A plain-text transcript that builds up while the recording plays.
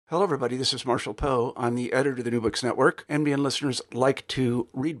Hello, everybody. This is Marshall Poe. I'm the editor of the New Books Network. NBN listeners like to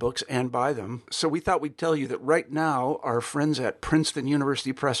read books and buy them. So we thought we'd tell you that right now, our friends at Princeton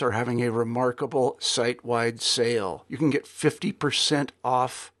University Press are having a remarkable site-wide sale. You can get 50%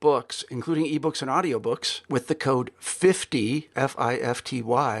 off books, including ebooks and audiobooks, with the code 50,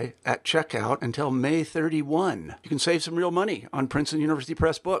 F-I-F-T-Y, at checkout until May 31. You can save some real money on Princeton University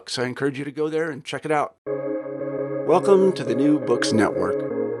Press books. I encourage you to go there and check it out. Welcome to the New Books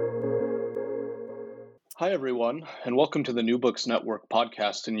Network. Hi, everyone, and welcome to the New Books Network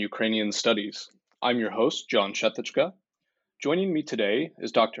podcast in Ukrainian Studies. I'm your host, John Shetichka. Joining me today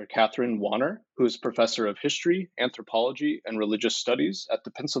is Dr. Catherine Wanner, who is professor of history, anthropology, and religious studies at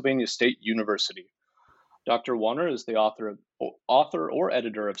the Pennsylvania State University. Dr. Wanner is the author or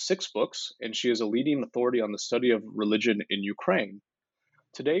editor of 6 books, and she is a leading authority on the study of religion in Ukraine.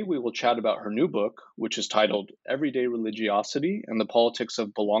 Today, we will chat about her new book, which is titled Everyday Religiosity and the Politics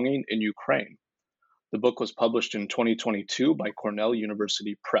of Belonging in Ukraine. The book was published in 2022 by Cornell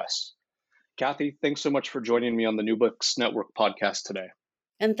University Press. Kathy, thanks so much for joining me on the New Books Network podcast today.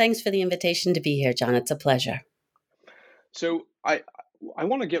 And thanks for the invitation to be here, John. It's a pleasure. So I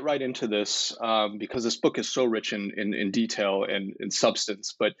want to get right into this because this book is so rich in detail and in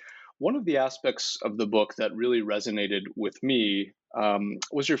substance. But one of the aspects of the book that really resonated with me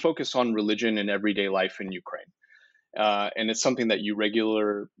was your focus on religion and everyday life in Ukraine. And it's something that you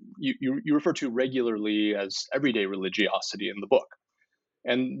refer to regularly as everyday religiosity in the book.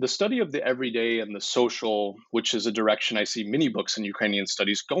 And the study of the everyday and the social, which is a direction I see many books in Ukrainian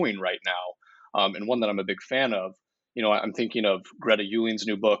studies going right now, and one that I'm a big fan of. You know, I'm thinking of Greta Yulin's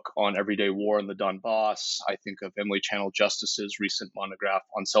new book on everyday war in the Donbass. I think of Emily Channel Justice's recent monograph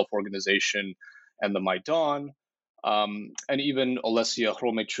on self-organization and the Maidan. And even Olesia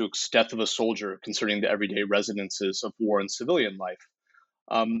Hromeychuk's Death of a Soldier concerning the everyday resonances of war and civilian life.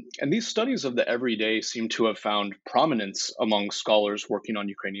 And these studies of the everyday seem to have found prominence among scholars working on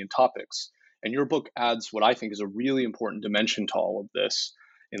Ukrainian topics. And your book adds what I think is a really important dimension to all of this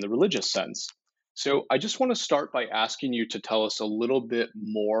in the religious sense. So I just want to start by asking you to tell us a little bit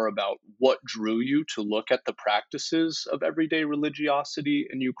more about what drew you to look at the practices of everyday religiosity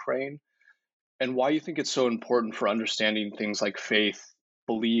in Ukraine, and why you think it's so important for understanding things like faith,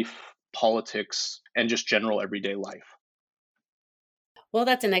 belief, politics, and just general everyday life. Well,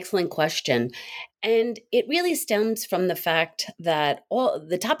 that's an excellent question. And it really stems from the fact that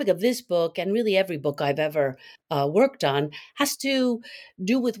the topic of this book, and really every book I've ever worked on, has to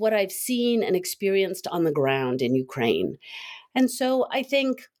do with what I've seen and experienced on the ground in Ukraine. And so I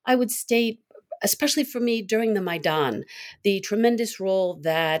think I would state, especially for me during the Maidan, the tremendous role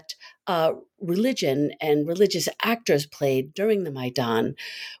that religion and religious actors played during the Maidan,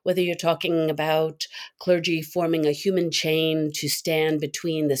 whether you're talking about clergy forming a human chain to stand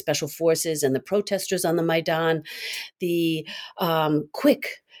between the special forces and the protesters on the Maidan, the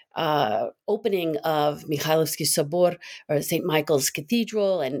quick opening of Mikhailovsky Sobor, or St. Michael's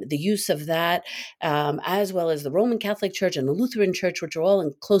Cathedral, and the use of that, as well as the Roman Catholic Church and the Lutheran Church, which are all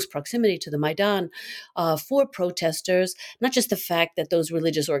in close proximity to the Maidan, for protesters, not just the fact that those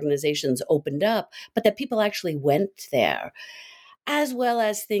religious organizations opened up, but that people actually went there, as well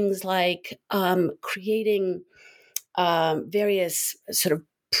as things like creating various sort of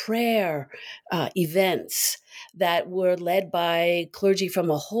prayer events that were led by clergy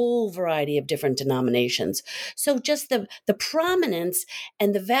from a whole variety of different denominations. So just the prominence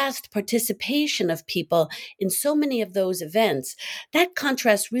and the vast participation of people in so many of those events, that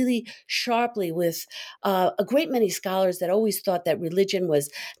contrasts really sharply with a great many scholars that always thought that religion was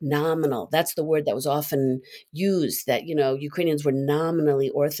nominal. That's the word that was often used, that, Ukrainians were nominally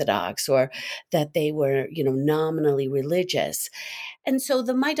Orthodox, or that they were, nominally religious. And so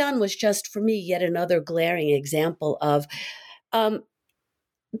the Maidan was just, for me, yet another glaring example of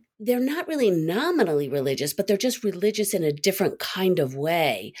they're not really nominally religious, but they're just religious in a different kind of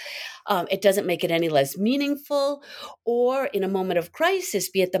way. It doesn't make it any less meaningful, or in a moment of crisis,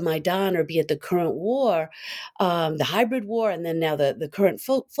 be it the Maidan or be it the current war, the hybrid war, and then now the current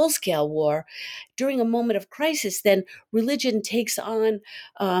full-scale war. During a moment of crisis, then religion takes on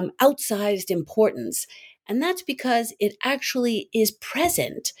outsized importance. And that's because it actually is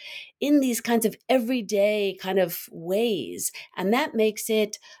present in these kinds of everyday kind of ways. And that makes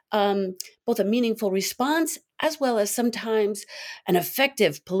it both a meaningful response as well as sometimes an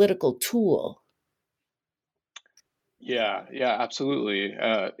effective political tool. Yeah, absolutely.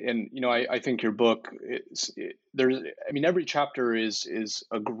 And I think your book every chapter is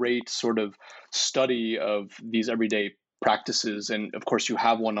a great sort of study of these everyday practices. And of course, you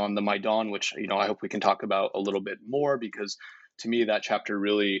have one on the Maidan, which I hope we can talk about a little bit more, because to me, that chapter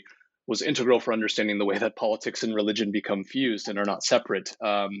really was integral for understanding the way that politics and religion become fused and are not separate.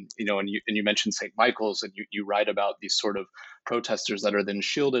 And you mentioned St. Michael's, and you write about these sort of protesters that are then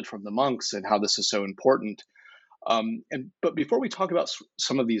shielded from the monks and how this is so important. But before we talk about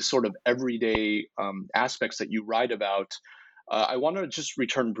some of these sort of everyday aspects that you write about, I want to just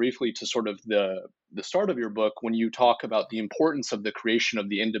return briefly to sort of the start of your book when you talk about the importance of the creation of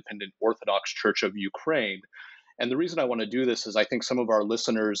the independent Orthodox Church of Ukraine. And the reason I want to do this is I think some of our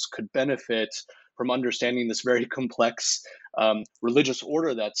listeners could benefit from understanding this very complex religious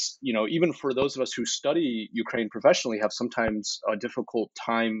order that's, even for those of us who study Ukraine professionally, have sometimes a difficult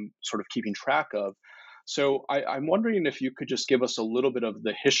time sort of keeping track of. So I'm wondering if you could just give us a little bit of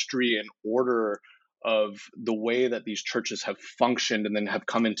the history and order of the way that these churches have functioned and then have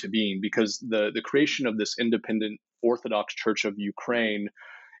come into being, because the creation of this independent Orthodox Church of Ukraine,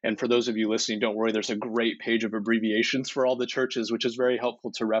 and for those of you listening, don't worry, there's a great page of abbreviations for all the churches, which is very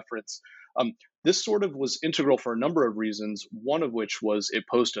helpful to reference. This sort of was integral for a number of reasons, one of which was it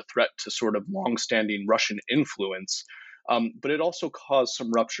posed a threat to sort of longstanding Russian influence, but it also caused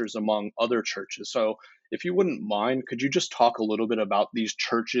some ruptures among other churches. So if you wouldn't mind, could you just talk a little bit about these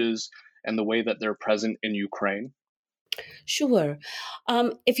churches and the way that they're present in Ukraine? Sure.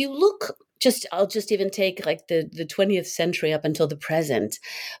 If you look, I'll just even take like the 20th century up until the present.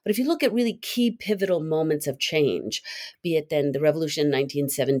 But if you look at really key pivotal moments of change, be it then the revolution in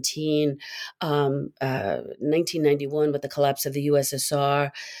 1917, 1991 with the collapse of the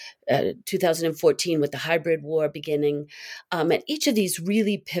USSR, 2014 with the hybrid war beginning. At each of these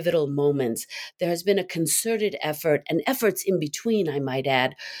really pivotal moments, there has been a concerted effort, and efforts in between, I might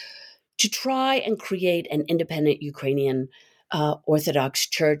add, to try and create an independent Ukrainian Orthodox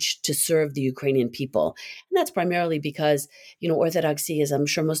Church to serve the Ukrainian people. And that's primarily because, Orthodoxy, as I'm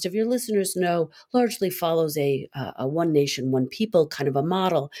sure most of your listeners know, largely follows a one nation, one people kind of a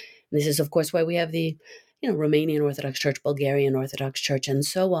model. And this is, of course, why we have the Romanian Orthodox Church, Bulgarian Orthodox Church, and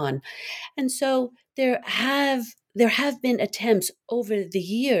so on. And so there have been attempts over the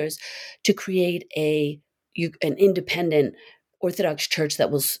years to create an independent Orthodox Church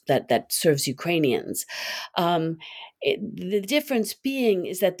that serves Ukrainians. The difference being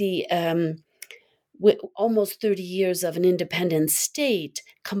is that with almost 30 years of an independent state,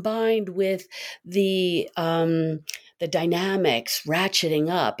 combined with the dynamics ratcheting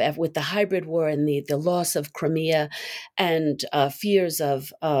up with the hybrid war and the loss of Crimea, and fears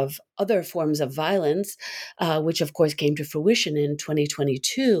of other forms of violence, which of course came to fruition in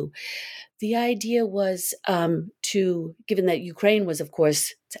 2022. The idea was given that Ukraine was, of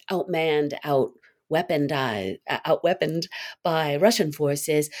course, outmanned, outweaponed by Russian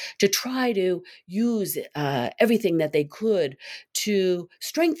forces, to try to use everything that they could to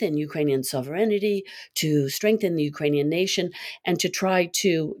strengthen Ukrainian sovereignty, to strengthen the Ukrainian nation, and to try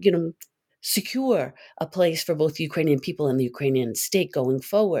to, secure a place for both the Ukrainian people and the Ukrainian state going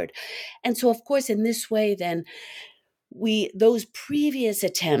forward. And so, of course, in this way, then, those previous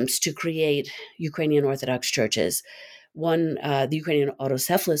attempts to create Ukrainian Orthodox churches, one, the Ukrainian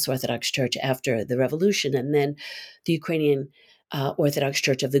Autocephalous Orthodox Church after the revolution, and then the Ukrainian Orthodox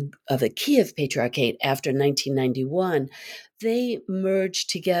Church of the Kiev Patriarchate after 1991, they merged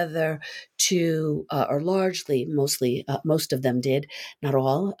together to, or largely, most of them did, not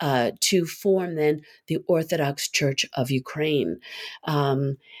all, to form then the Orthodox Church of Ukraine.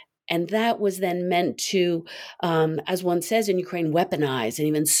 And that was then meant to, as one says in Ukraine, weaponize and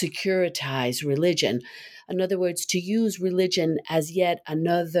even securitize religion. In other words, to use religion as yet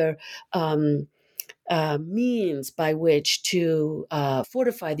another means by which to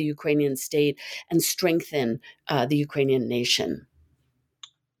fortify the Ukrainian state and strengthen the Ukrainian nation.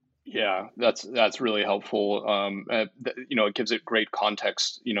 Yeah, that's really helpful. It gives it great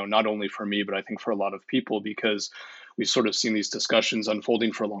context, not only for me, but I think for a lot of people, because we've sort of seen these discussions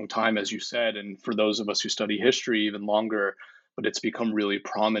unfolding for a long time, as you said, and for those of us who study history, even longer. But it's become really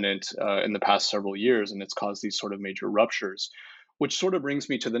prominent in the past several years, and it's caused these sort of major ruptures, which sort of brings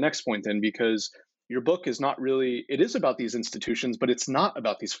me to the next point then, because your book is not really, it is about these institutions, but it's not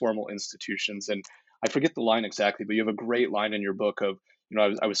about these formal institutions. And I forget the line exactly, but you have a great line in your book of,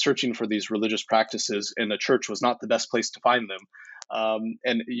 I was searching for these religious practices, and a church was not the best place to find them.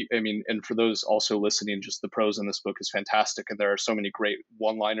 And for those also listening, just the prose in this book is fantastic, and there are so many great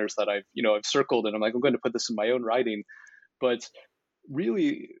one-liners that I've circled, and I'm like, I'm going to put this in my own writing. But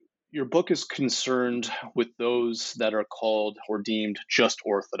really, your book is concerned with those that are called or deemed just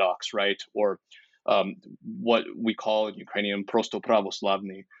Orthodox, right? Or what we call in Ukrainian prosto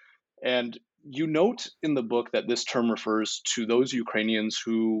pravoslavny. And you note in the book that this term refers to those Ukrainians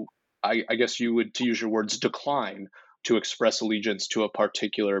who, I guess you would, to use your words, decline to express allegiance to a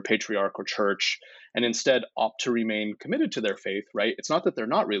particular patriarch or church, and instead opt to remain committed to their faith, right? It's not that they're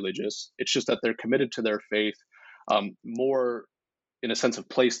not religious, it's just that they're committed to their faith more in a sense of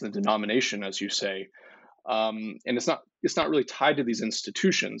place than denomination, as you say. And it's not really tied to these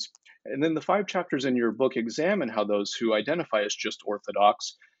institutions. And then the 5 chapters in your book examine how those who identify as just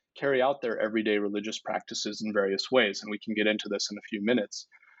Orthodox carry out their everyday religious practices in various ways, and we can get into this in a few minutes.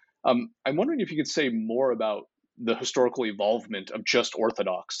 I'm wondering if you could say more about the historical evolvement of just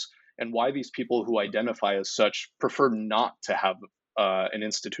Orthodox and why these people who identify as such prefer not to have an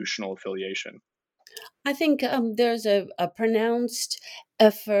institutional affiliation. I think there's a pronounced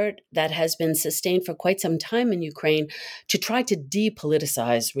effort that has been sustained for quite some time in Ukraine to try to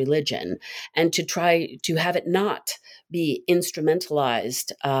depoliticize religion and to try to have it not be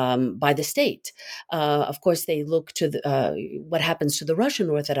instrumentalized by the state. Of course, they look to what happens to the Russian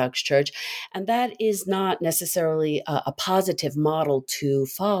Orthodox Church, and that is not necessarily a positive model to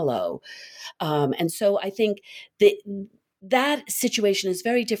follow. And so I think that situation is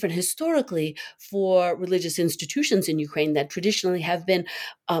very different historically for religious institutions in Ukraine that traditionally have been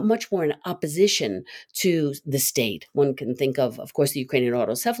much more in opposition to the state. One can think of course, the Ukrainian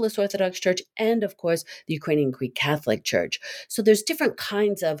Autocephalous Orthodox Church and, of course, the Ukrainian Greek Catholic Church. So there's different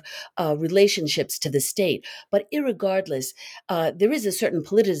kinds of relationships to the state. But irregardless, there is a certain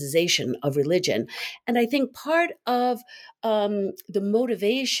politicization of religion. And I think part of the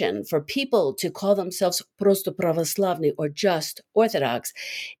motivation for people to call themselves prosto pravoslavny or just Orthodox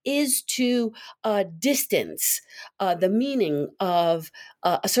is to distance the meaning of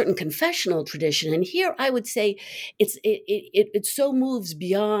a certain confessional tradition. And here I would say it so moves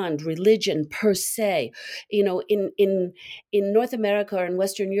beyond religion per se. You know, in North America or in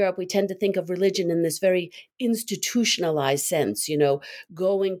Western Europe, we tend to think of religion in this very institutionalized sense, you know,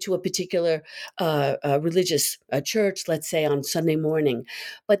 going to a particular religious church, let's say on Sunday morning.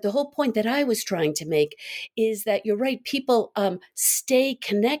 But the whole point that I was trying to make is that you're right, people stay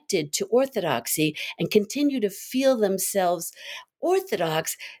connected to orthodoxy and continue to feel themselves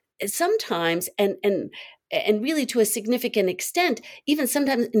Orthodox sometimes and really to a significant extent, even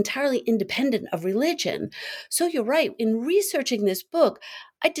sometimes entirely independent of religion. So you're right. In researching this book,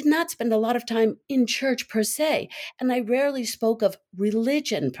 I did not spend a lot of time in church per se, and I rarely spoke of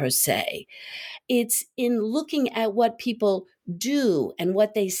religion per se. It's in looking at what people do and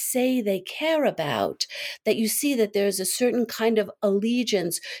what they say they care about that you see that there's a certain kind of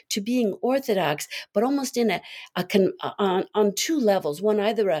allegiance to being Orthodox, but almost in on 2 levels. One,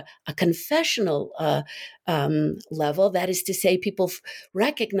 either a confessional level, that is to say, people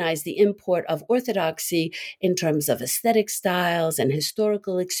recognize the import of Orthodoxy in terms of aesthetic styles and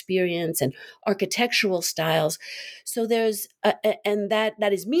historical experience and architectural styles. So there's and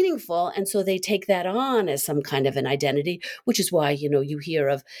that is meaningful, and so they take that on as some kind of an identity, which is why, you know, you hear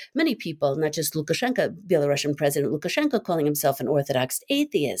of many people, not just Lukashenko, Belarusian President Lukashenko, calling himself an Orthodox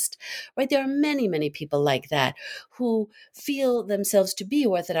atheist, right? There are many, many people like that who feel themselves to be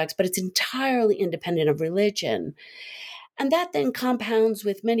Orthodox, but it's entirely independent of religion. And that then compounds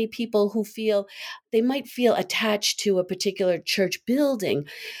with many people who feel they might feel attached to a particular church building,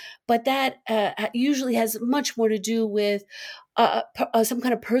 but that usually has much more to do with some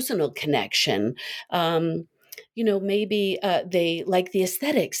kind of personal connection. You know, maybe they like the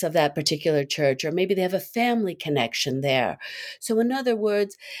aesthetics of that particular church, or maybe they have a family connection there. So, in other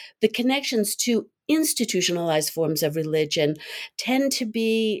words, the connections to institutionalized forms of religion tend to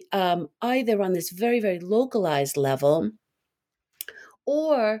be either on this very, very localized level,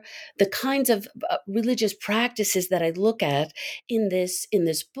 or the kinds of religious practices that I look at in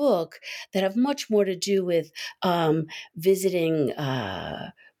this book that have much more to do with visiting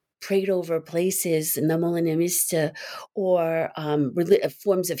prayed over places, namolinimista, or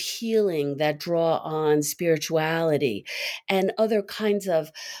forms of healing that draw on spirituality, and other kinds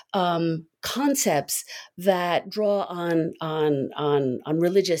of concepts that draw on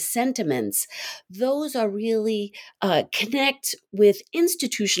religious sentiments. Those are really connect with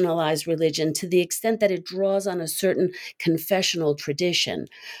institutionalized religion to the extent that it draws on a certain confessional tradition.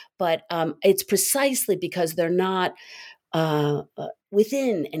 But it's precisely because they're not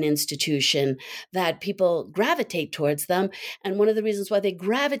within an institution that people gravitate towards them. And one of the reasons why they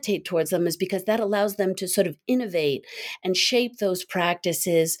gravitate towards them is because that allows them to sort of innovate and shape those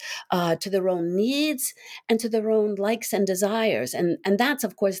practices to their own needs and to their own likes and desires. And that's,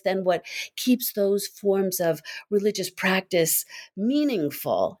 of course, then what keeps those forms of religious practice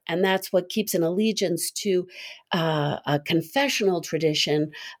meaningful. And that's what keeps an allegiance to a confessional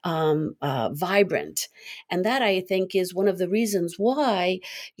tradition vibrant. And that, I think, is one of the reasons why why,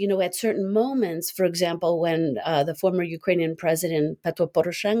 at certain moments, for example, when the former Ukrainian president Petro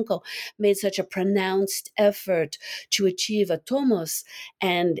Poroshenko made such a pronounced effort to achieve a tomos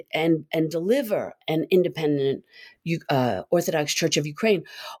and deliver an independent Orthodox Church of Ukraine,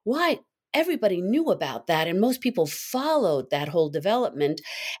 why everybody knew about that, and most people followed that whole development,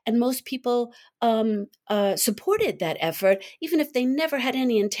 and most people supported that effort, even if they never had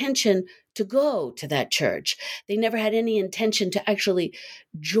any intention to go to that church. They never had any intention to actually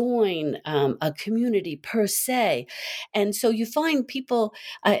join a community per se. And so you find people,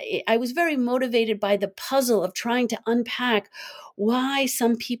 I was very motivated by the puzzle of trying to unpack why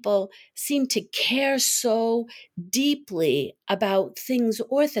some people seem to care so deeply about things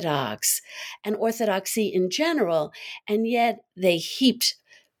Orthodox and Orthodoxy in general, and yet they heaped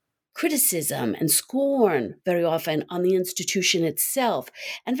criticism and scorn very often on the institution itself,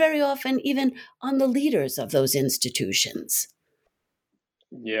 and very often even on the leaders of those institutions.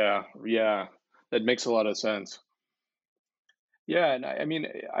 Yeah, yeah, that makes a lot of sense. Yeah, and I mean,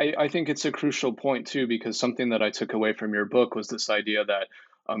 I think it's a crucial point too, because something that I took away from your book was this idea that,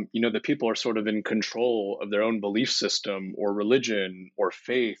 the people are sort of in control of their own belief system or religion or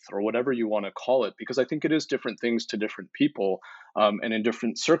faith or whatever you want to call it, because I think it is different things to different people, and in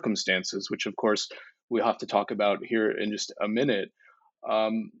different circumstances, which of course we'll have to talk about here in just a minute.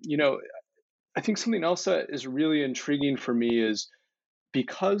 Um, you know, I think something else that is really intriguing for me is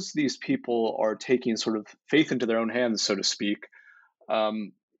because these people are taking sort of faith into their own hands, so to speak.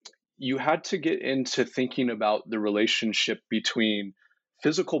 Um, you had to get into thinking about the relationship between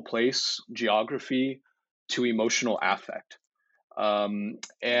physical place, geography, to emotional affect.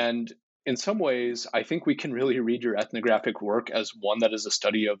 And in some ways, I think we can really read your ethnographic work as one that is a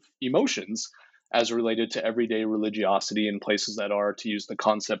study of emotions as related to everyday religiosity in places that are, to use the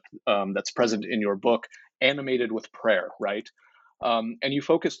concept that's present in your book, animated with prayer, right? And you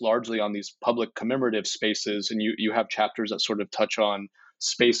focus largely on these public commemorative spaces, and you have chapters that sort of touch on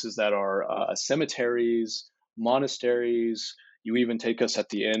spaces that are cemeteries, monasteries. You even take us at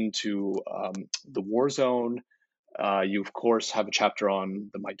the end to the war zone. You, of course, have a chapter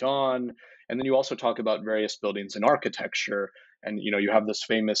on the Maidan, and then you also talk about various buildings and architecture. And you have this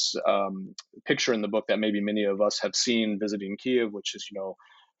famous picture in the book that maybe many of us have seen visiting Kiev, which is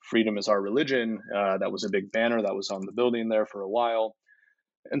freedom is our religion. That was a big banner that was on the building there for a while.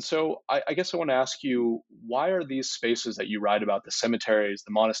 And so I guess I want to ask you, why are these spaces that you write about, the cemeteries,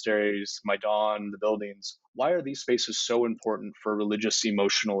 the monasteries, Maidan, the buildings, why are these spaces so important for religious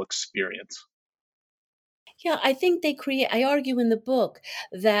emotional experience? Yeah, I think I argue in the book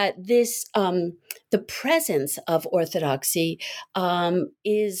that the presence of orthodoxy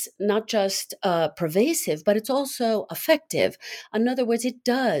is not just pervasive, but it's also effective. In other words, it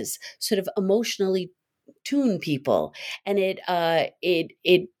does sort of emotionally tune people, and it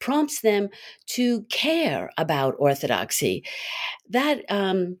prompts them to care about orthodoxy. That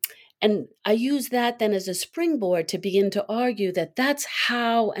and I use that then as a springboard to begin to argue that that's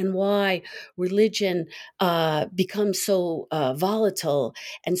how and why religion becomes so volatile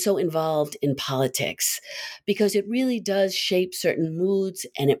and so involved in politics, because it really does shape certain moods,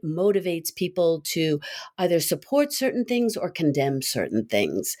 and it motivates people to either support certain things or condemn certain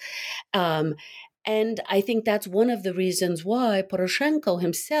things. Um, and I think that's one of the reasons why Poroshenko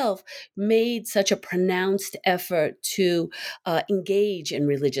himself made such a pronounced effort to engage in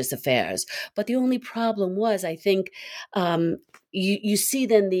religious affairs. But the only problem was, I think, you see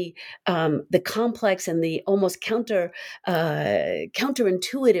then the complex and the almost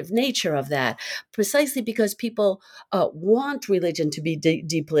counterintuitive nature of that, precisely because people want religion to be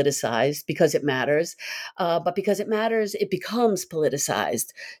depoliticized because it matters, but because it matters, it becomes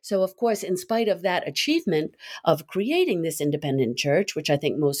politicized. So, of course, in spite of that achievement of creating this independent church, which I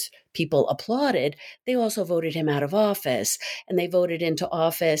think most people applauded, they also voted him out of office. And they voted into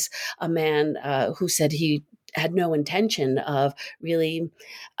office a man who said he had no intention of really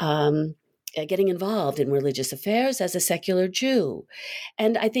getting involved in religious affairs as a secular Jew.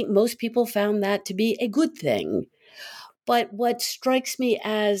 And I think most people found that to be a good thing. But what strikes me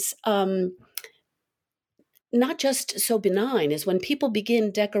as not just so benign is when people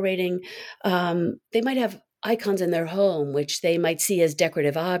begin decorating, they might have icons in their home, which they might see as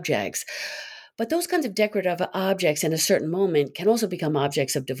decorative objects. But those kinds of decorative objects in a certain moment can also become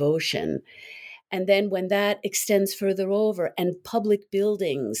objects of devotion. And then when that extends further over and public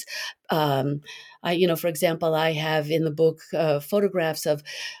buildings, um, For example, I have in the book photographs of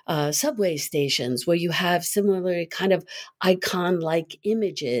subway stations where you have similarly kind of icon-like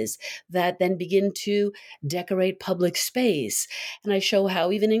images that then begin to decorate public space. And I show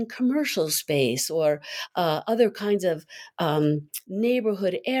how even in commercial space or other kinds of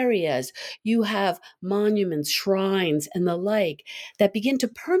neighborhood areas, you have monuments, shrines, and the like that begin to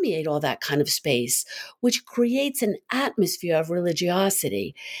permeate all that kind of space, which creates an atmosphere of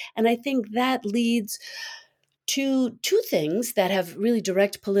religiosity. And I think that leads to two things that have really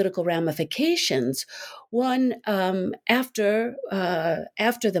direct political ramifications. One, after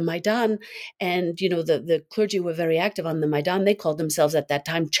the Maidan, and the clergy were very active on the Maidan. They called themselves at that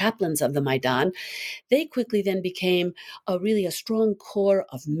time chaplains of the Maidan. They quickly then became really a strong core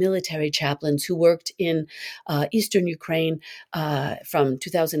of military chaplains who worked in eastern Ukraine from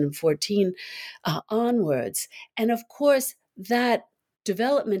 2014 onwards. And of course, that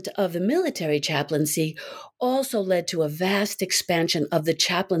development of the military chaplaincy also led to a vast expansion of the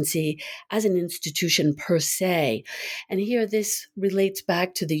chaplaincy as an institution per se. And here this relates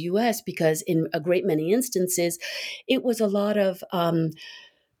back to the US because in a great many instances, it was a lot of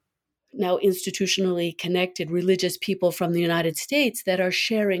now institutionally connected religious people from the United States that are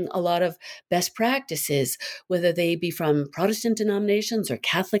sharing a lot of best practices, whether they be from Protestant denominations or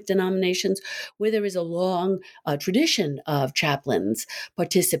Catholic denominations, where there is a long tradition of chaplains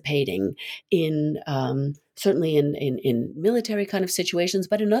participating in certainly in military kind of situations,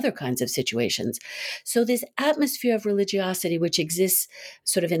 but in other kinds of situations. So this atmosphere of religiosity, which exists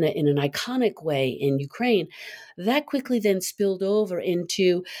sort of in an iconic way in Ukraine, that quickly then spilled over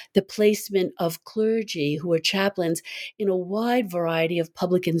into the placement of clergy who are chaplains in a wide variety of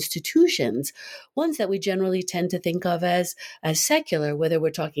public institutions, ones that we generally tend to think of as secular, whether we're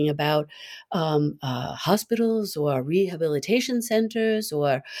talking about hospitals or rehabilitation centers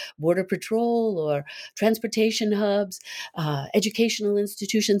or border patrol or transportation hubs, educational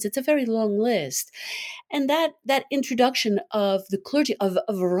institutions. It's a very long list. And that introduction of the clergy of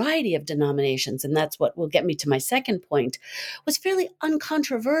a variety of denominations, and that's what will get me to my second point, was fairly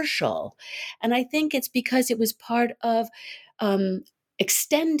uncontroversial. And I think it's because it was part of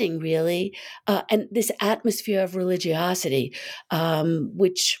extending really and this atmosphere of religiosity,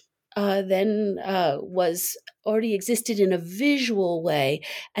 which then was already existed in a visual way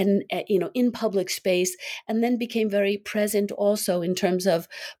and in public space, and then became very present also in terms of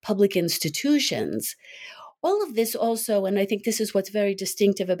public institutions. All of this also, and I think this is what's very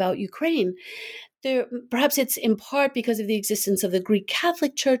distinctive about Ukraine, perhaps it's in part because of the existence of the Greek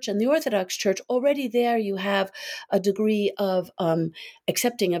Catholic Church and the Orthodox Church. Already there you have a degree of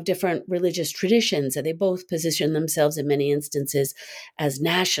accepting of different religious traditions, and they both position themselves in many instances as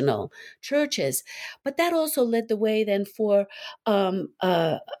national churches. But that also led the way then for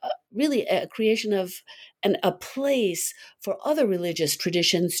really a creation of a place for other religious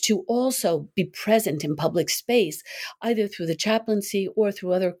traditions to also be present in public space, either through the chaplaincy or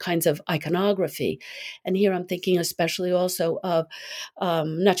through other kinds of iconography. And here I'm thinking especially also of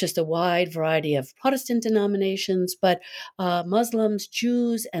not just a wide variety of Protestant denominations, but Muslims,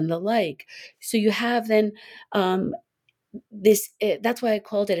 Jews, and the like. So you have then that's why I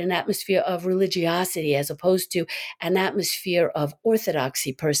called it an atmosphere of religiosity as opposed to an atmosphere of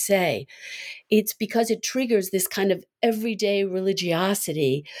orthodoxy per se. It's because it triggers this kind of everyday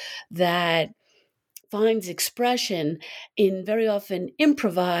religiosity that finds expression in very often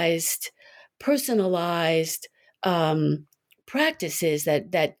improvised, personalized practices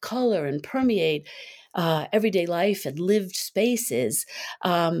that color and permeate everyday life and lived spaces,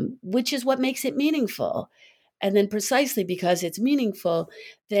 which is what makes it meaningful. And then precisely because it's meaningful,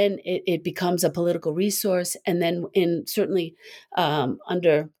 then it becomes a political resource. And then certainly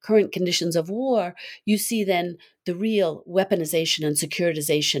under current conditions of war, you see then the real weaponization and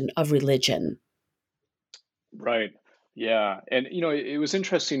securitization of religion. Right. Yeah. And, it was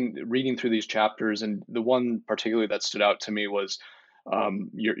interesting reading through these chapters. And the one particularly that stood out to me was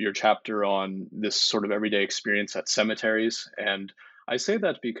your chapter on this sort of everyday experience at cemeteries. And I say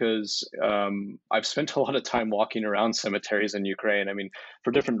that because I've spent a lot of time walking around cemeteries in Ukraine. I mean,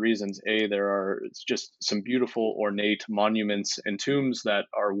 for different reasons. There are just some beautiful, ornate monuments and tombs that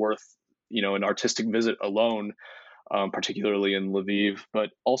are worth, an artistic visit alone, particularly in Lviv,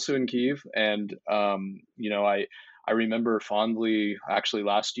 but also in Kiev. And I remember fondly, actually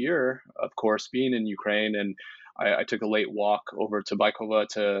last year, of course, being in Ukraine, and I took a late walk over to Baikova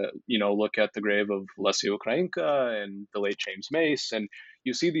to look at the grave of Lesya Ukrainka and the late James Mace, and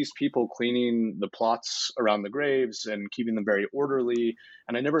you see these people cleaning the plots around the graves and keeping them very orderly.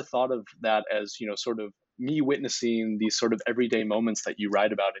 And I never thought of that as sort of me witnessing these sort of everyday moments that you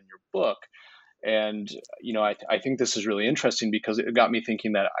write about in your book. And, I think this is really interesting because it got me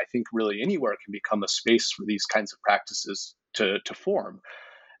thinking that I think really anywhere can become a space for these kinds of practices to form.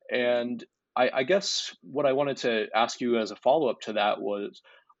 And I guess what I wanted to ask you as a follow up to that was,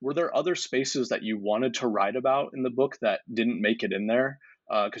 were there other spaces that you wanted to write about in the book that didn't make it in there?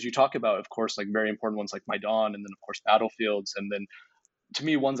 Because you talk about, of course, like very important ones like Maidan, and then, of course, battlefields, and then to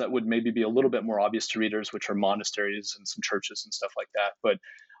me, ones that would maybe be a little bit more obvious to readers, which are monasteries and some churches and stuff like that. But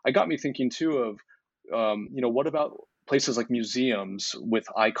I got me thinking too of, what about places like museums with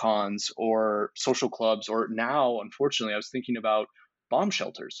icons or social clubs, or now, unfortunately, I was thinking about bomb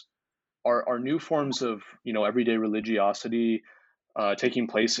shelters. Are new forms of everyday religiosity taking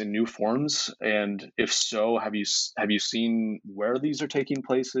place in new forms? And if so, have you seen where these are taking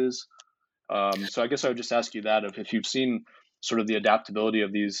places? So I guess I would just ask you that if you've seen sort of the adaptability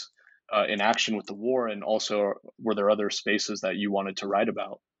of these in action with the war, and also were there other spaces that you wanted to write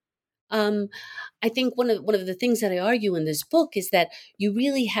about? Um, I think one of the things that I argue in this book is that you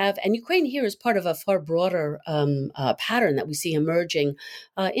really have, and Ukraine here is part of a far broader pattern that we see emerging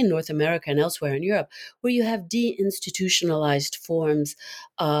in North America and elsewhere in Europe, where you have deinstitutionalized forms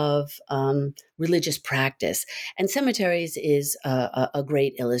of religious practice, and cemeteries is a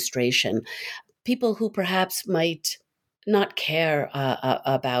great illustration. People who perhaps might not care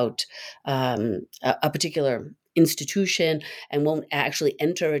about a particular institution and won't actually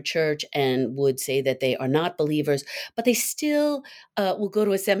enter a church and would say that they are not believers, but they still will go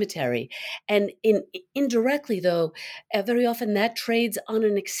to a cemetery. And indirectly, though, very often that trades on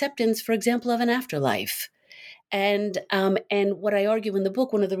an acceptance, for example, of an afterlife. And what I argue in the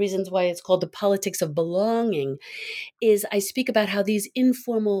book, one of the reasons why it's called the politics of belonging, is I speak about how these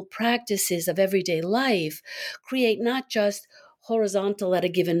informal practices of everyday life create not just horizontal at a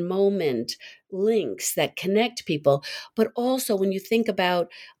given moment links that connect people, but also when you think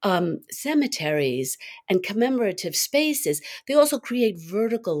about cemeteries and commemorative spaces, they also create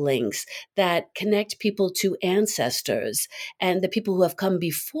vertical links that connect people to ancestors and the people who have come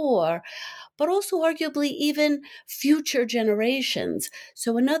before, but also arguably even future generations.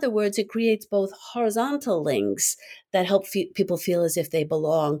 So, in other words, it creates both horizontal links that help people feel as if they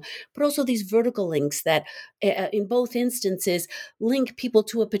belong, but also these vertical links that, in both instances, link people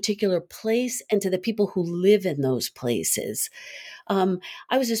to a particular place and to the people who live in those places. Um,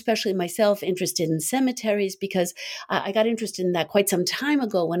 I was especially myself interested in cemeteries because I got interested in that quite some time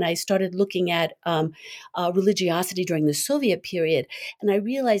ago when I started looking at religiosity during the Soviet period. And I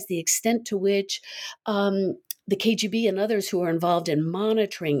realized the extent to which the KGB and others who were involved in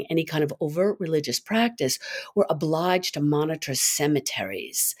monitoring any kind of overt religious practice were obliged to monitor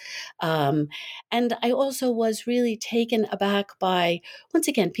cemeteries. Um, and I also was really taken aback by, once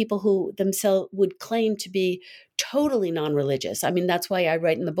again, people who themselves would claim to be totally non-religious. I mean, that's why I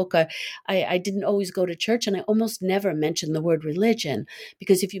write in the book, I didn't always go to church, and I almost never mention the word religion,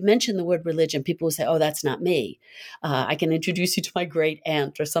 because if you mention the word religion, people will say, oh, that's not me. I can introduce you to my great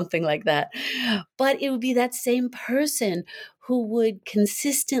aunt or something like that. But it would be that same person who would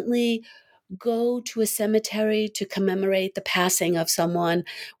consistently go to a cemetery to commemorate the passing of someone,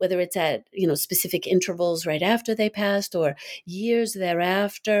 whether it's at specific intervals right after they passed or years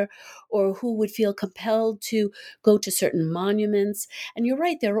thereafter, or who would feel compelled to go to certain monuments. And you're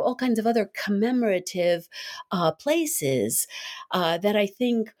right, there are all kinds of other commemorative places that I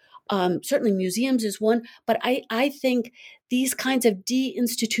think. Certainly museums is one, but I think these kinds of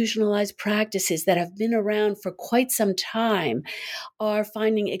deinstitutionalized practices that have been around for quite some time are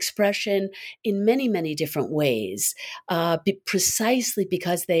finding expression in many, many different ways, precisely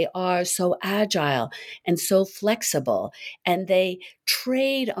because they are so agile and so flexible, and they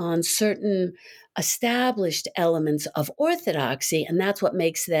trade on certain established elements of orthodoxy, and that's what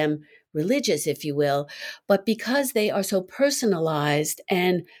makes them religious, if you will. But because they are so personalized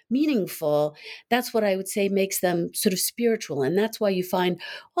and meaningful, that's what I would say makes them sort of spiritual. And that's why you find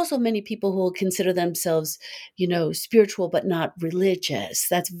also many people who will consider themselves spiritual but not religious.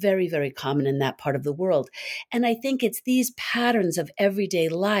 That's very, very common in that part of the world. And I think it's these patterns of everyday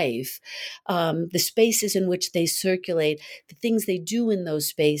life, the spaces in which they circulate, the things they do in those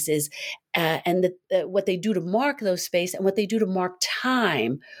spaces, and what they do to mark those spaces and what they do to mark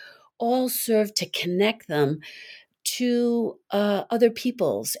time, all serve to connect them to other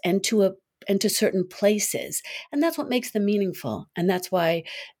peoples and to a and to certain places, and that's what makes them meaningful. And that's why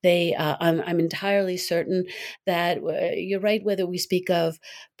I'm entirely certain that you're right, whether we speak of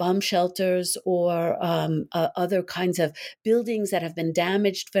bomb shelters or other kinds of buildings that have been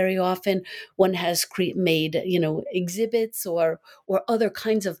damaged. Very often one has made exhibits or other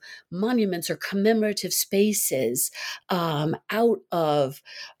kinds of monuments or commemorative spaces out of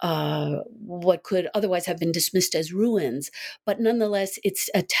what could otherwise have been dismissed as ruins. But nonetheless, it's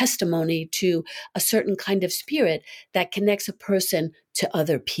a testimony to a certain kind of spirit that connects a person to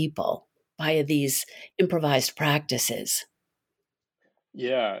other people via these improvised practices.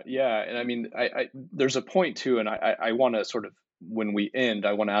 Yeah, yeah. And I mean, there's a point too, and I want to sort of, when we end,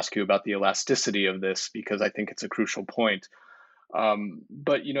 I want to ask you about the elasticity of this because I think it's a crucial point.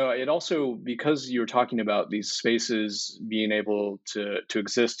 But it also, because you're talking about these spaces being able to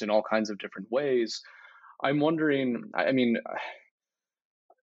exist in all kinds of different ways, I'm wondering, I mean,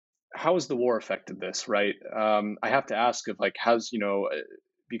 how has the war affected this, right? I have to ask if like,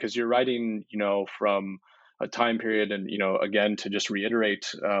 because you're writing, from a time period, and again, to just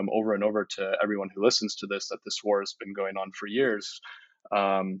reiterate over and over to everyone who listens to this, that this war has been going on for years.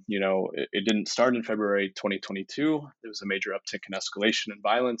 It didn't start in February 2022. There was a major uptick in escalation and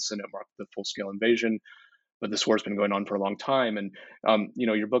violence, and it marked the full-scale invasion. But this war's been going on for a long time. And,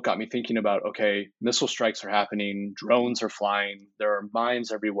 your book got me thinking about, okay, missile strikes are happening, drones are flying, there are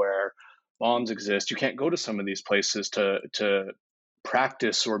mines everywhere, bombs exist. You can't go to some of these places to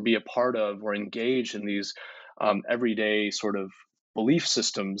practice or be a part of or engage in these everyday sort of belief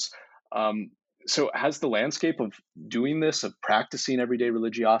systems. So has the landscape of doing this, of practicing everyday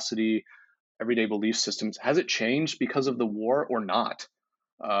religiosity, everyday belief systems, has it changed because of the war or not?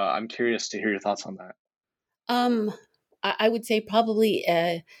 I'm curious to hear your thoughts on that. Um, I would say probably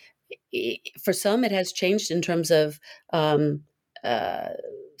for some it has changed in terms of um, uh,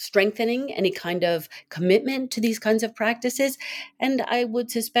 strengthening any kind of commitment to these kinds of practices, and I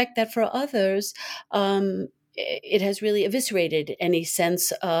would suspect that for others. It has really eviscerated any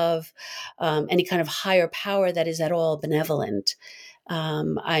sense of any kind of higher power that is at all benevolent.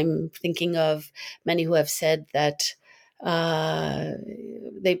 I'm thinking of many who have said that uh,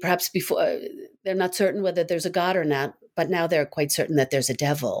 they perhaps before they're not certain whether there's a God or not, but now they're quite certain that there's a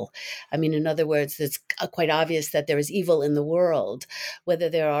devil. I mean, in other words, it's quite obvious that there is evil in the world. Whether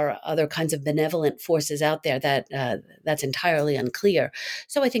there are other kinds of benevolent forces out there, that's entirely unclear.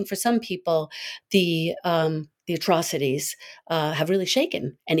 So I think for some people, the atrocities have really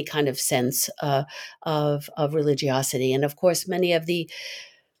shaken any kind of sense of religiosity. And of course, many of the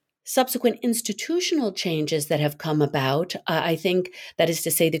subsequent institutional changes that have come about, I think, that is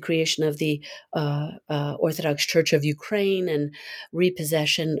to say, the creation of the Orthodox Church of Ukraine and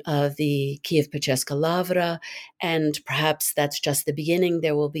repossession of the Kiev-Pecheska Lavra, and perhaps that's just the beginning.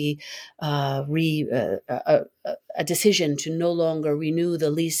 There will be a decision to no longer renew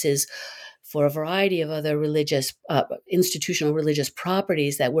the leases for a variety of other institutional religious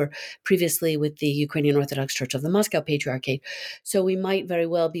properties that were previously with the Ukrainian Orthodox Church of the Moscow Patriarchate. So we might very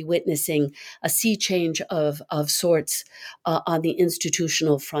well be witnessing a sea change of sorts on the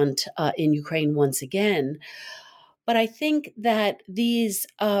institutional front in Ukraine once again. But I think that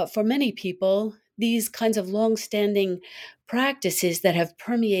for many people, these kinds of longstanding practices that have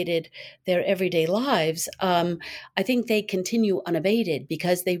permeated their everyday lives, I think they continue unabated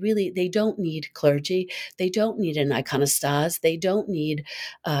because they don't need clergy, they don't need an iconostase, they don't need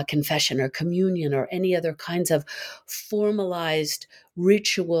confession or communion or any other kinds of formalized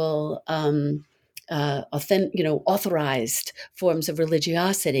ritual. Authorized forms of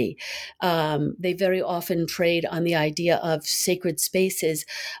religiosity. They very often trade on the idea of sacred spaces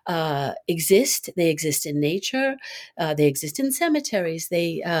exist. They exist in nature. They exist in cemeteries.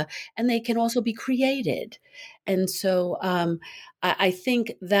 And they can also be created. And so I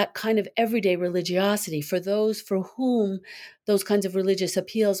think that kind of everyday religiosity, for those for whom those kinds of religious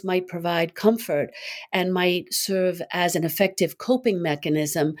appeals might provide comfort and might serve as an effective coping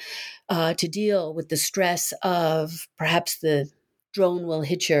mechanism to deal with the stress of perhaps the drone will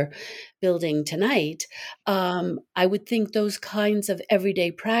hit your building tonight, I would think those kinds of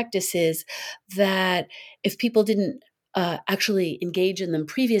everyday practices that if people didn't actually engage in them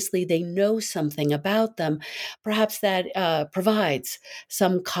previously, they know something about them. Perhaps that provides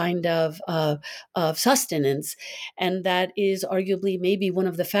some kind of sustenance, and that is arguably maybe one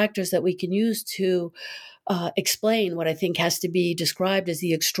of the factors that we can use to explain what I think has to be described as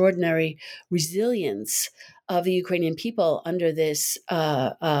the extraordinary resilience of the Ukrainian people under this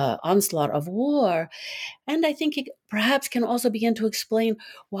onslaught of war. And I think it perhaps can also begin to explain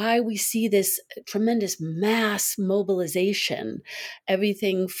why we see this tremendous mass mobilization.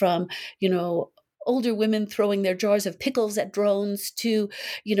 Everything from, older women throwing their jars of pickles at drones to,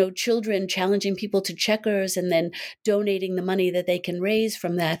 children challenging people to checkers and then donating the money that they can raise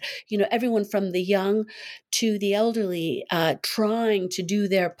from that. Everyone from the young to the elderly trying to do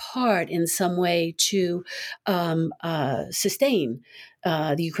their part in some way to sustain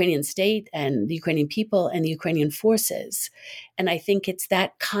the Ukrainian state and the Ukrainian people and the Ukrainian forces. And I think it's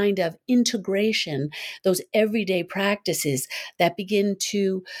that kind of integration, those everyday practices that begin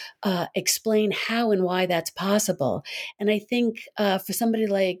to explain how and why that's possible. And I think for somebody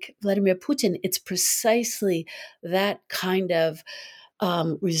like Vladimir Putin, it's precisely that kind of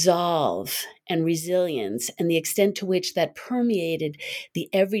resolve and resilience and the extent to which that permeated the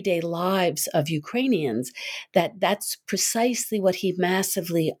everyday lives of Ukrainians, that's precisely what he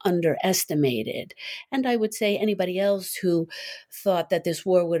massively underestimated. And I would say anybody else who thought that this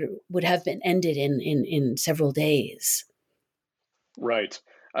war would have been ended in several days. Right.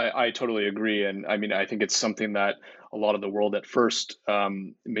 I totally agree. And I mean, I think it's something that a lot of the world at first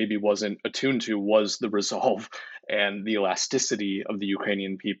maybe wasn't attuned to, was the resolve and the elasticity of the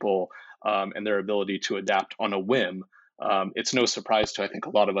Ukrainian people and their ability to adapt on a whim. It's no surprise to, I think, a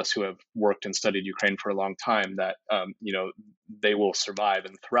lot of us who have worked and studied Ukraine for a long time that, they will survive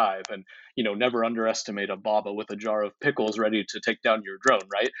and thrive. And, never underestimate a baba with a jar of pickles ready to take down your drone,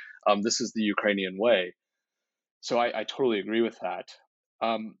 right? This is the Ukrainian way. So I totally agree with that.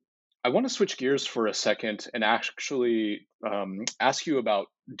 Um, I want to switch gears for a second and actually ask you about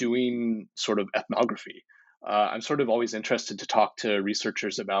doing sort of ethnography. I'm sort of always interested to talk to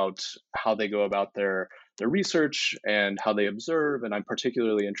researchers about how they go about their research and how they observe. And I'm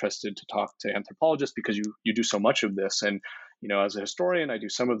particularly interested to talk to anthropologists because you do so much of this. And as a historian, I do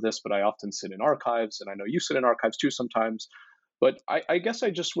some of this, but I often sit in archives, and I know you sit in archives too sometimes. But I guess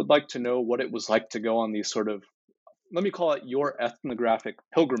I just would like to know what it was like to go on these sort of, let me call it, your ethnographic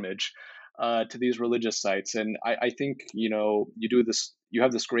pilgrimage to these religious sites. And I think, you do this, you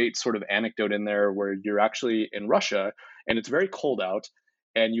have this great sort of anecdote in there where you're actually in Russia and it's very cold out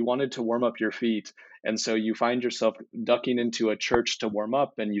and you wanted to warm up your feet. And so you find yourself ducking into a church to warm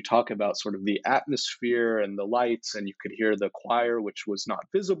up, and you talk about sort of the atmosphere and the lights, and you could hear the choir, which was not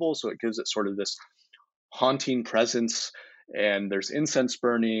visible. So it gives it sort of this haunting presence, and there's incense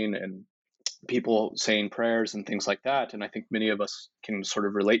burning and people saying prayers and things like that. And I think many of us can sort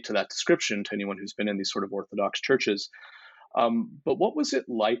of relate to that description, to anyone who's been in these sort of Orthodox churches. But what was it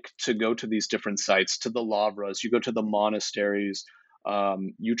like to go to these different sites, to the lavras? You go to the monasteries.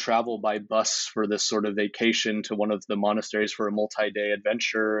 You travel by bus for this sort of vacation to one of the monasteries for a multi-day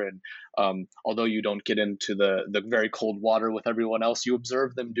adventure. And although you don't get into the very cold water with everyone else, you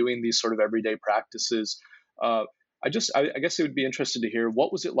observe them doing these sort of everyday practices. I guess it would be interested to hear,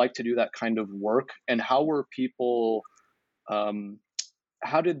 what was it like to do that kind of work, and how were people,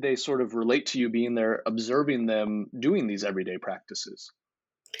 how did they sort of relate to you being there, observing them doing these everyday practices?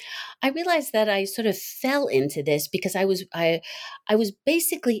 I realized that I sort of fell into this because I was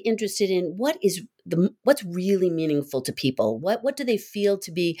basically interested in what's really meaningful to people. What do they feel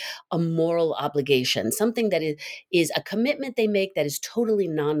to be a moral obligation, something that is a commitment they make that is totally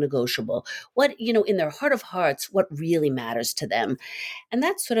non-negotiable. What, in their heart of hearts, what really matters to them. And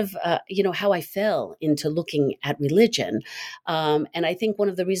that's sort of how I fell into looking at religion. And I think one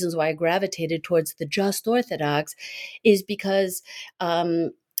of the reasons why I gravitated towards the just Orthodox is because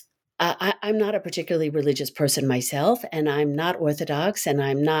I'm not a particularly religious person myself, and I'm not Orthodox, and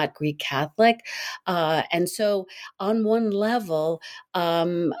I'm not Greek Catholic. And so, on one level,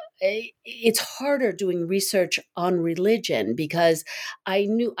 it's harder doing research on religion because I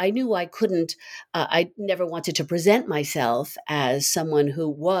knew I couldn't. I never wanted to present myself as someone who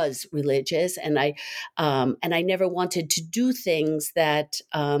was religious, and I never wanted to do things that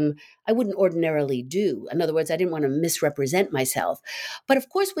I wouldn't ordinarily do. In other words, I didn't want to misrepresent myself. But of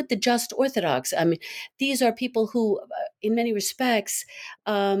course, with the just Orthodox, I mean, these are people who, in many respects,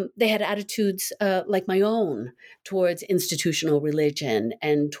 they had attitudes like my own towards institutional religion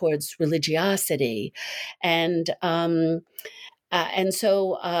and towards religiosity, and I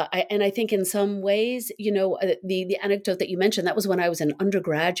think in some ways, the anecdote that you mentioned, that was when I was an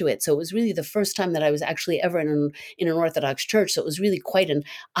undergraduate. So it was really the first time that I was actually ever in an Orthodox church. So it was really quite an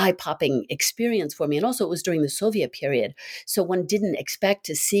eye-popping experience for me. And also it was during the Soviet period. So one didn't expect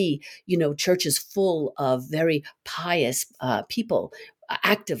to see, churches full of very pious people.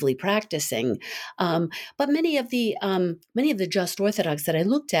 actively practicing. But many of the just Orthodox that I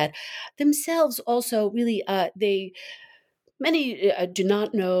looked at themselves also really many do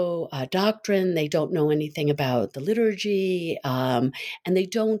not know doctrine. They don't know anything about the liturgy, and they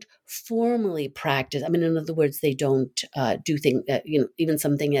don't formally practice. I mean, in other words, they don't do things. Even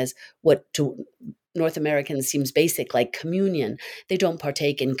something as what to North Americans seems basic, like communion. They don't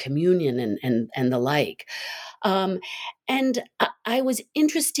partake in communion and the like. Um, and I was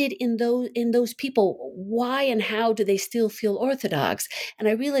interested in those people. Why and how do they still feel Orthodox? And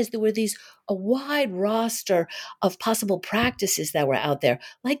I realized there were a wide roster of possible practices that were out there,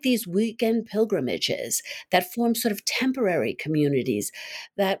 like these weekend pilgrimages that form sort of temporary communities,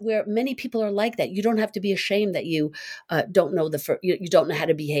 that where many people are like that. You don't have to be ashamed that you don't know you don't know how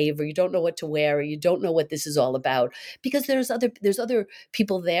to behave, or you don't know what to wear, or you don't know what this is all about, because there's other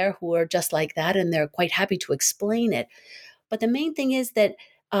people there who are just like that, and they're quite happy to explain it. But the main thing is that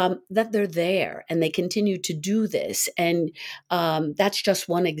they're there and they continue to do this. And that's just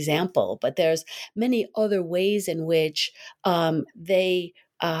one example. But there's many other ways in which they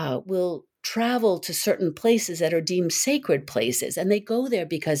will travel to certain places that are deemed sacred places, and they go there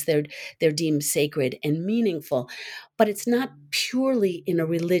because they're deemed sacred and meaningful. But it's not purely in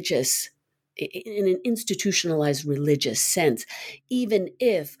an institutionalized religious sense, even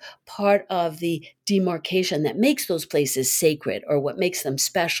if part of the demarcation that makes those places sacred, or what makes them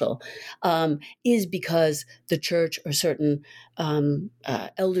special, is because the church or certain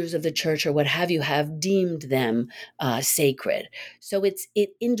elders of the church or what have deemed them sacred. So it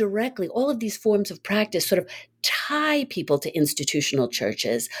indirectly, all of these forms of practice sort of tie people to institutional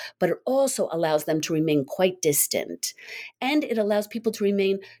churches, but it also allows them to remain quite distant. And it allows people to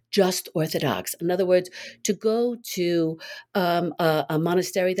remain just Orthodox. In other words, to go to a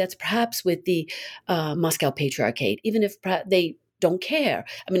monastery that's perhaps with the Moscow Patriarchate, even if they don't care.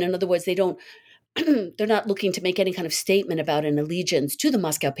 I mean, in other words, they're not looking to make any kind of statement about an allegiance to the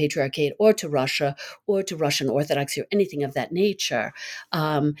Moscow Patriarchate or to Russia or to Russian Orthodoxy or anything of that nature.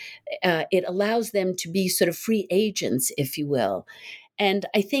 It allows them to be sort of free agents, if you will. And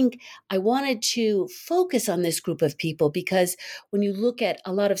I think I wanted to focus on this group of people because when you look at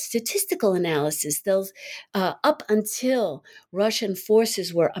a lot of statistical analysis, up until Russian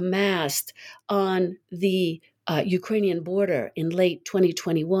forces were amassed on the Ukrainian border in late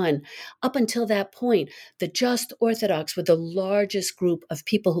 2021, up until that point, the just Orthodox were the largest group of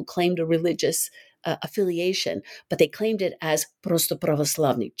people who claimed a religious affiliation, but they claimed it as Prosto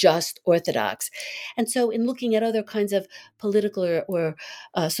Pravoslavny, just Orthodox. And so in looking at other kinds of political or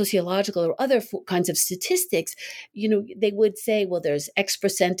sociological or other kinds of statistics, they would say, well, there's X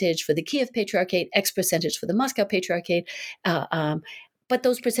percentage for the Kiev Patriarchate, X percentage for the Moscow Patriarchate, but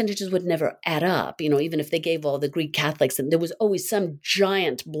those percentages would never add up, even if they gave all the Greek Catholics, and there was always some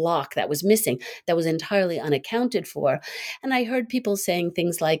giant block that was missing, that was entirely unaccounted for. And I heard people saying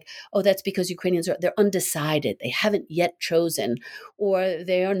things like, oh, that's because Ukrainians they're undecided. They haven't yet chosen, or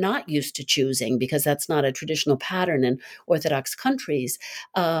they are not used to choosing because that's not a traditional pattern in Orthodox countries.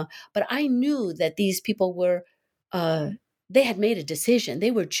 But I knew that these people were, they had made a decision.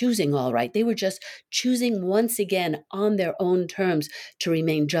 They were choosing all right. They were just choosing once again on their own terms to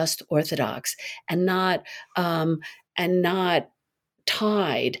remain just Orthodox and not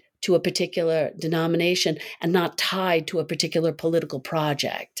tied to a particular denomination and not tied to a particular political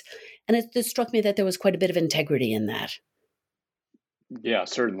project. And it struck me that there was quite a bit of integrity in that. Yeah,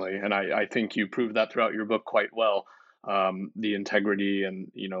 certainly. And I think you proved that throughout your book quite well. The integrity and,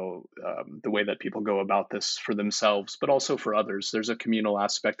 the way that people go about this for themselves, but also for others. There's a communal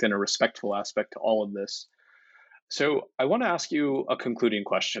aspect and a respectful aspect to all of this. So I want to ask you a concluding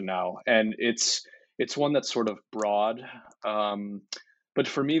question now, and it's one that's sort of broad. But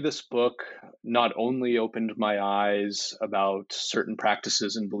for me, this book not only opened my eyes about certain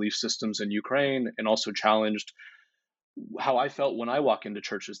practices and belief systems in Ukraine, and also challenged how I felt when I walk into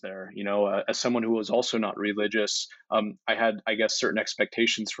churches there. As someone who was also not religious, I had, I guess, certain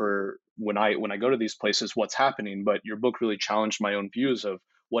expectations for when I go to these places, what's happening. But your book really challenged my own views of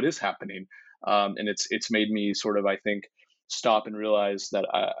what is happening, and it's made me sort of, I think, stop and realize that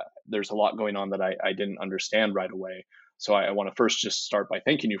there's a lot going on that I didn't understand right away. So I want to first just start by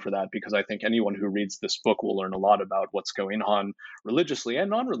thanking you for that, because I think anyone who reads this book will learn a lot about what's going on religiously and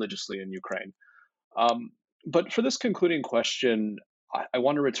non-religiously in Ukraine. Um, but for this concluding question, I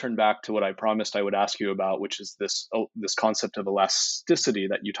want to return back to what I promised I would ask you about, which is this concept of elasticity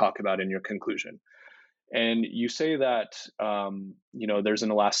that you talk about in your conclusion. And you say that there's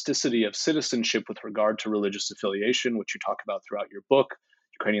an elasticity of citizenship with regard to religious affiliation, which you talk about throughout your book.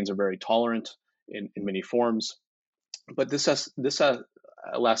 Ukrainians are very tolerant in many forms, but this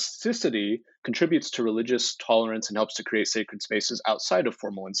elasticity contributes to religious tolerance and helps to create sacred spaces outside of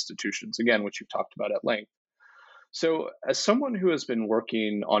formal institutions, again, which you've talked about at length. So, as someone who has been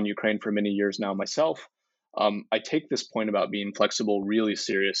working on Ukraine for many years now myself, I take this point about being flexible really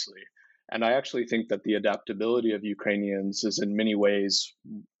seriously. And I actually think that the adaptability of Ukrainians is in many ways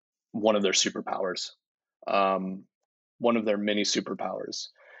one of their superpowers, um, one of their many superpowers.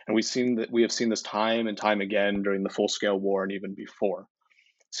 And we have seen this time and time again during the full-scale war and even before.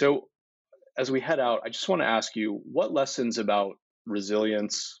 So, as we head out, I just want to ask you, what lessons about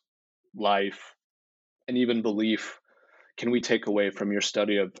resilience, life, and even belief can we take away from your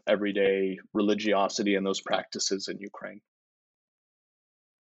study of everyday religiosity and those practices in Ukraine?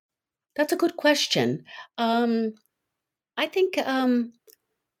 That's a good question. Um, I think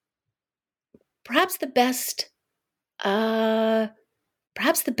perhaps the best uh,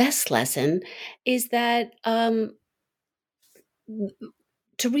 perhaps the best lesson is that to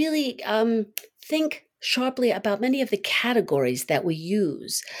really think sharply about many of the categories that we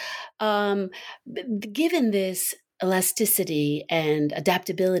use. Um, Given this elasticity and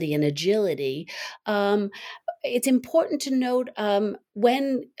adaptability and agility, um, it's important to note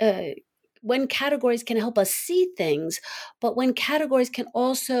when categories can help us see things, but when categories can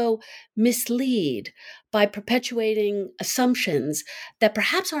also mislead by perpetuating assumptions that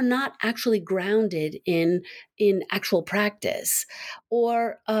perhaps are not actually grounded in actual practice,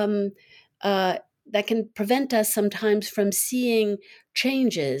 or that can prevent us sometimes from seeing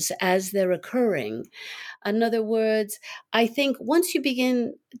changes as they're occurring. In other words, I think once you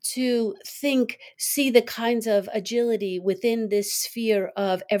begin to see the kinds of agility within this sphere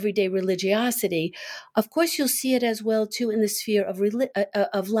of everyday religiosity, of course, you'll see it as well too in the sphere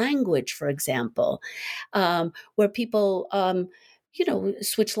of language, for example, where people.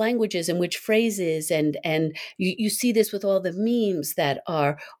 Switch languages and which phrases, and you see this with all the memes that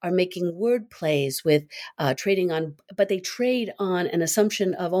are making word plays with trading on, but they trade on an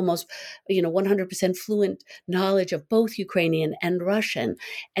assumption of almost 100% fluent knowledge of both Ukrainian and Russian,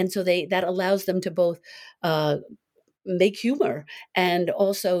 and so that allows them to both make humor and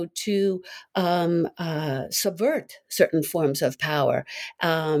also to subvert certain forms of power,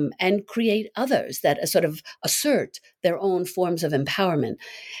 and create others that sort of assert their own forms of empowerment.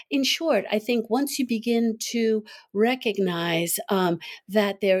 In short, I think once you begin to recognize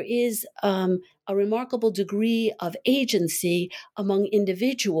that there is a remarkable degree of agency among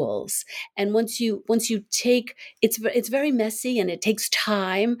individuals, and once you take it's very messy and it takes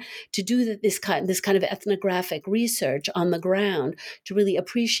time to do this kind of ethnographic research on the ground to really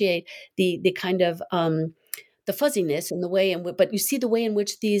appreciate the kind of the fuzziness and the way but you see the way in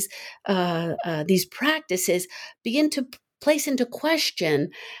which these practices begin to place into question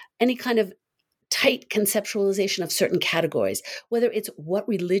any kind of tight conceptualization of certain categories, whether it's what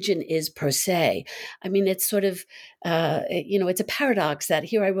religion is per se. I mean, it's sort of, it's a paradox that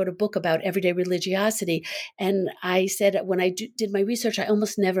here I wrote a book about everyday religiosity. And I said, when I did my research, I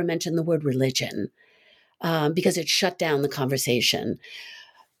almost never mentioned the word religion because it shut down the conversation.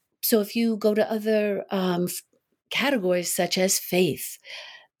 So if you go to other categories such as faith,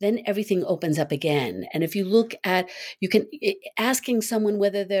 then everything opens up again. And if you look at, asking someone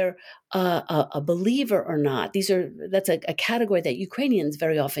whether they're a believer or not, that's a category that Ukrainians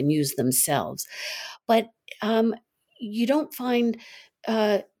very often use themselves. But you don't find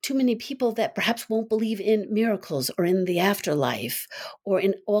too many people that perhaps won't believe in miracles or in the afterlife or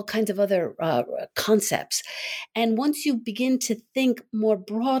in all kinds of other concepts. And once you begin to think more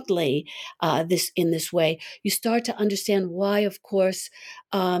broadly in this way, you start to understand why, of course,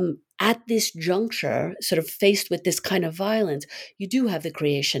 at this juncture, sort of faced with this kind of violence, you do have the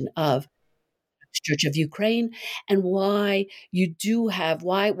creation of Church of Ukraine, and why you do have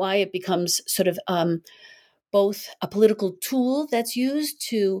why it becomes sort of both a political tool that's used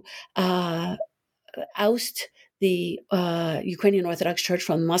to oust the Ukrainian Orthodox Church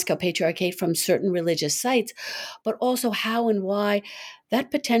from the Moscow Patriarchate from certain religious sites, but also how and why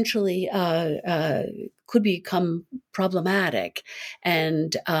that potentially could become problematic.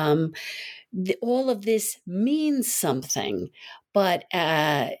 And all of this means something, but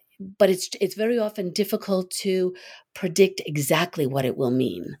it's very often difficult to predict exactly what it will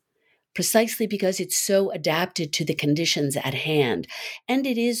mean, precisely because it's so adapted to the conditions at hand. And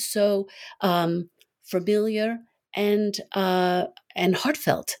it is so familiar and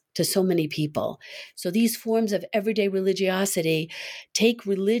heartfelt to so many people. So these forms of everyday religiosity take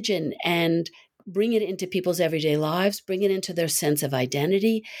religion and bring it into people's everyday lives, bring it into their sense of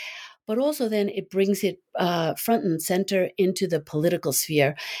identity, but also then it brings it front and center into the political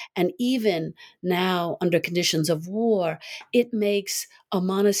sphere. And even now, under conditions of war, it makes a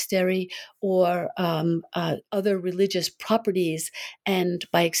monastery or other religious properties, and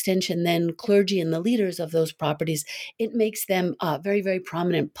by extension, then clergy and the leaders of those properties, it makes them very, very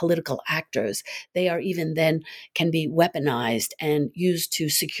prominent political actors. They are even then can be weaponized and used to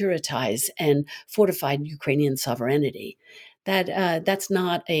securitize and fortify Ukrainian sovereignty. That's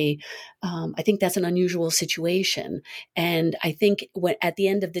not a. I think that's an unusual situation, and I think at the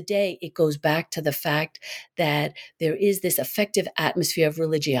end of the day, it goes back to the fact that there is this effective atmosphere of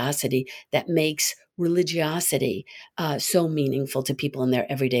religiosity that makes religiosity so meaningful to people in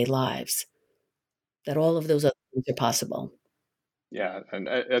their everyday lives. That all of those other things are possible. Yeah, and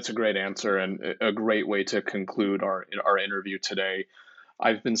that's a great answer and a great way to conclude our interview today.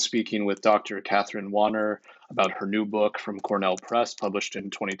 I've been speaking with Dr. Catherine Wanner about her new book from Cornell Press, published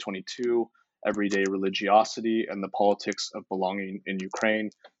in 2022, Everyday Religiosity and the Politics of Belonging in Ukraine.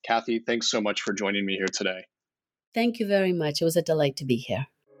 Kathy, thanks so much for joining me here today. Thank you very much. It was a delight to be here.